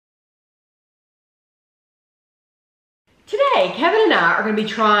Today, Kevin and I are going to be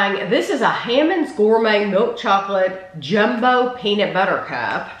trying, this is a Hammond's Gourmet Milk Chocolate Jumbo Peanut Butter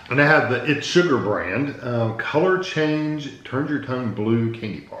Cup. And I have the It's Sugar brand, color change, turns your tongue blue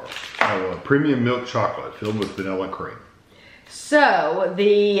candy bar. Premium milk chocolate filled with vanilla cream. So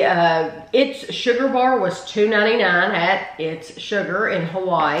the It's Sugar bar was $2.99 at It's Sugar in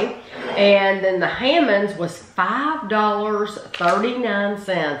Hawaii. And then the Hammond's was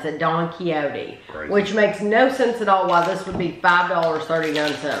 $5.39 at Don Quijote. Crazy. Which makes no sense at all why this would be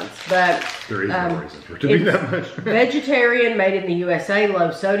 $5.39. But there is no reason for it to be that much. Vegetarian, made in the USA,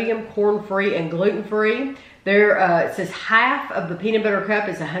 low sodium, corn-free, and gluten-free. There, it says half of the peanut butter cup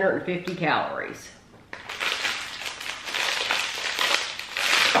is 150 calories.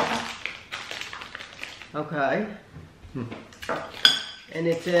 Okay. And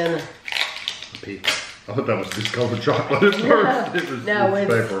it's in... I thought that was discolored chocolate at first. It was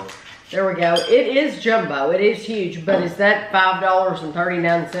paper. There we go. It is jumbo. It is huge, but is that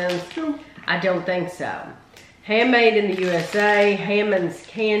 $5.39? I don't think so. Handmade in the USA, Hammond's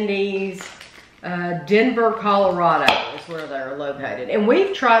Candies, Denver, Colorado is where they're located. And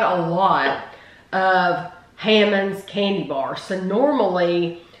we've tried a lot of Hammond's candy bars. So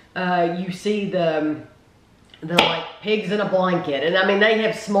normally you see the like pigs in a blanket, and I mean they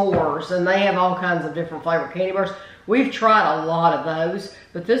have s'mores and they have all kinds of different flavored candy bars. We've tried a lot of those,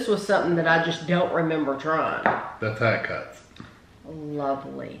 but this was something that I just don't remember trying. That's how it cuts.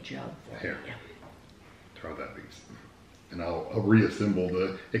 Lovely jumbo. Here, try that piece, and I'll reassemble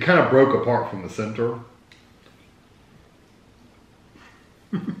the. It kind of broke apart from the center.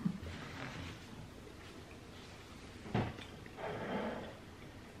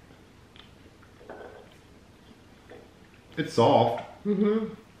 It's soft.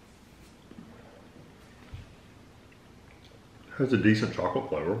 Mm-hmm. Has a decent chocolate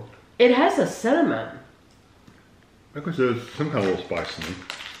flavor. It has a cinnamon. I guess there's some kind of little spice in it.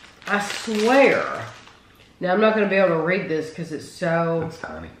 I swear. Now I'm not going to be able to read this because it's so... It's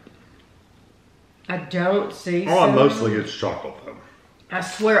tiny. I don't see All cinnamon. I mostly get is chocolate though. I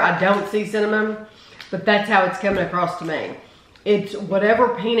swear I don't see cinnamon, but that's how it's coming across to me. It's whatever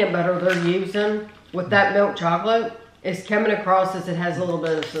peanut butter they're using with that milk chocolate. It's coming across as it has a little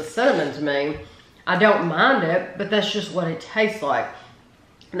bit of cinnamon to me. I don't mind it, but that's just what it tastes like.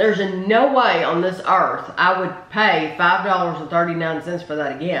 There's no way on this earth I would pay $5.39 for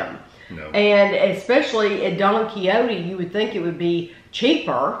that again. No. And especially at Don Quijote, you would think it would be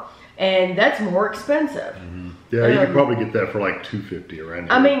cheaper, and that's more expensive. Mm-hmm. Yeah, you could probably get that for like $2.50 around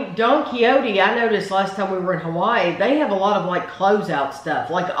here. I mean, Don Quijote, I noticed last time we were in Hawaii, they have a lot of like closeout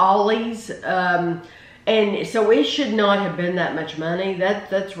stuff, like Ollie's, and so it should not have been that much money.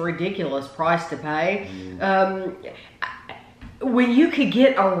 That's a ridiculous price to pay. When you could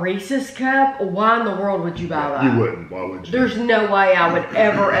get a Reese's cup, why in the world would you buy that? You wouldn't. Why would you? There's no way I would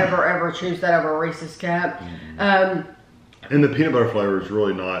ever choose that over a Reese's cup. And the peanut butter flavor is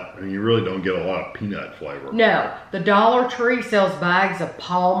really not, I mean, you really don't get a lot of peanut flavor. No. The Dollar Tree sells bags of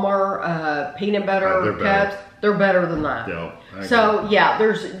Palmer peanut butter cups. They're better than that. Yeah, so, yeah,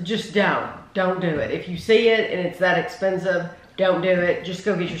 there's just don't do it. If you see it and it's that expensive, don't do it. Just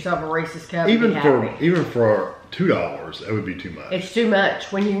go get yourself a Reese's cup. Even for $2, that would be too much. It's too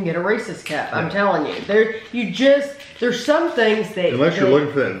much when you can get a Reese's cup. Yeah. I'm telling you. There's some things that... Unless you're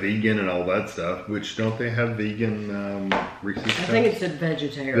looking for that vegan and all that stuff, which don't they have vegan Reese's cups? I think it's a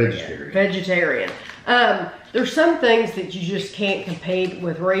vegetarian. There's some things that you just can't compete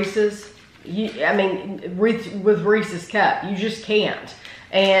with Reese's. With Reese's cup. You just can't.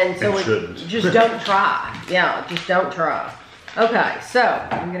 And so just don't try. Yeah, just don't try. Okay, so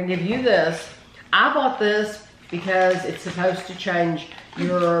I'm going to give you this. I bought this because it's supposed to change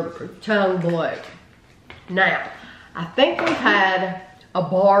your tongue blue. Now, I think we've had a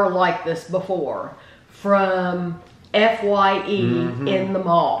bar like this before from FYE in the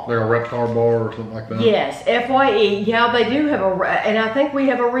mall. Like a Reptar bar or something like that? Yes, FYE. Yeah, they do have and I think we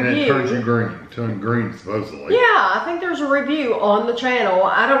have a review. And it turns you green, supposedly. Yeah, I think there's a review on the channel.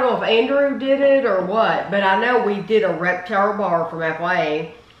 I don't know if Andrew did it or what, but I know we did a Reptar bar from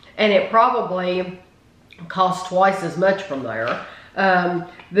FYE, and it probably cost twice as much from there.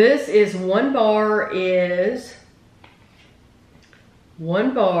 This is one bar is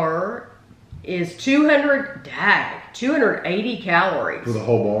 280 calories. For the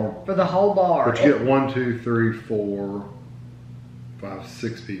whole bar? For the whole bar. But you get 1, 2, 3, 4, 5,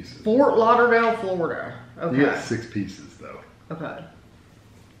 6 pieces. Fort Lauderdale, Florida. Okay. You get 6 pieces though. Okay.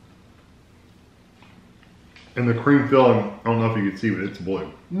 And the cream filling, I don't know if you can see, but it's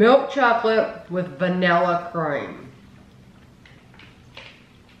blue. Milk chocolate with vanilla cream.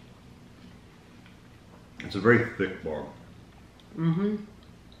 It's a very thick bar. Mm-hmm.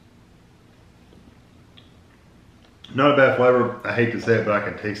 Not a bad flavor. I hate to say it, but I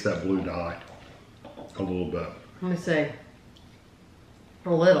can taste that blue dye a little bit. Let me see. A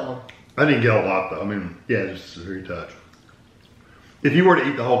little. I didn't get a lot though. I mean, yeah, just a very touch. If you were to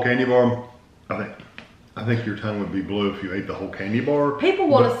eat the whole candy bar, I think your tongue would be blue if you ate the whole candy bar. People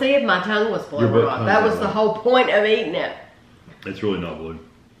want to see if my tongue was blue or not. That was the whole point of eating it. It's really not blue.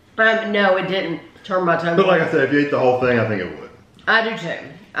 No, it didn't turn my tongue blue. But like I said, if you ate the whole thing, I think it would. I do too.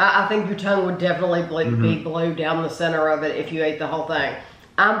 I think your tongue would definitely be blue down the center of it if you ate the whole thing.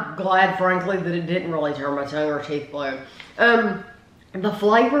 I'm glad, frankly, that it didn't really turn my tongue or teeth blue. The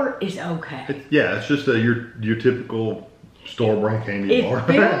flavor is okay. It's just your typical store brand candy bar. It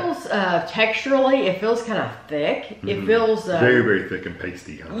feels texturally, it feels kind of thick. It feels very, very thick and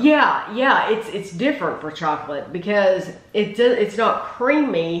pasty. Yeah. It's different for chocolate because it's not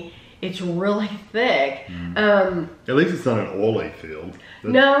creamy. It's really thick. At least it's not an oily feel.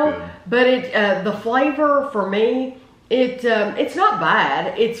 No, good. But the flavor for me, it's not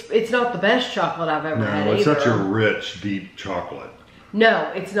bad. It's not the best chocolate I've ever had either. No, it's not your rich, deep chocolate.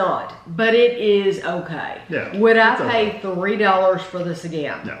 No, it's not. But it is okay. Yeah. Would I pay $3 for this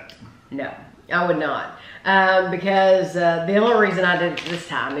again? No. No, I would not. Because the only reason I did it this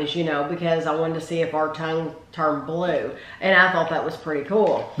time is, because I wanted to see if our tongue turned blue. And I thought that was pretty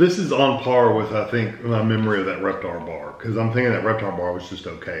cool. This is on par with, I think, my memory of that Reptar bar. Because I'm thinking that Reptar bar was just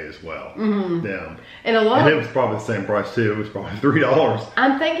okay as well. Yeah. And it was probably the same price too. It was probably $3.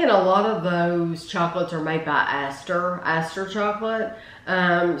 I'm thinking a lot of those chocolates are made by Aster chocolate.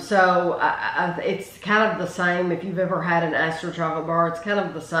 So it's kind of the same. If you've ever had an Aster chocolate bar, it's kind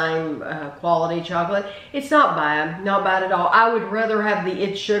of the same quality chocolate. It's not bad at all. I would rather have the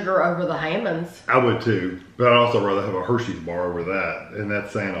It's Sugar over the Hammonds. I would too, but I'd also rather have a Hershey's bar over that, and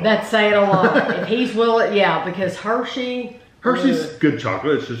that's saying a lot. That's saying a lot. If he's willing, yeah, because Hershey's good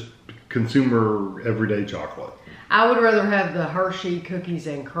chocolate. It's just consumer everyday chocolate. I would rather have the Hershey cookies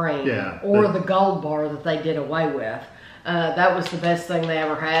and cream, or the gold bar that they did away with. That was the best thing they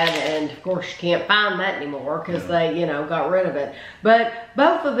ever had, and of course you can't find that anymore because they, got rid of it. But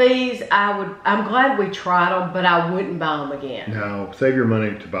both of these, I'm glad we tried them, but I wouldn't buy them again. No, save your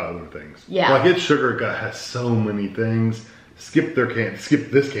money to buy other things. Yeah, like It's Sugar has so many things. Skip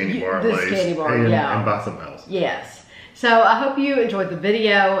this candy bar, and buy something else. Yes. So I hope you enjoyed the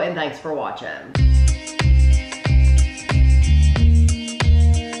video, and thanks for watching.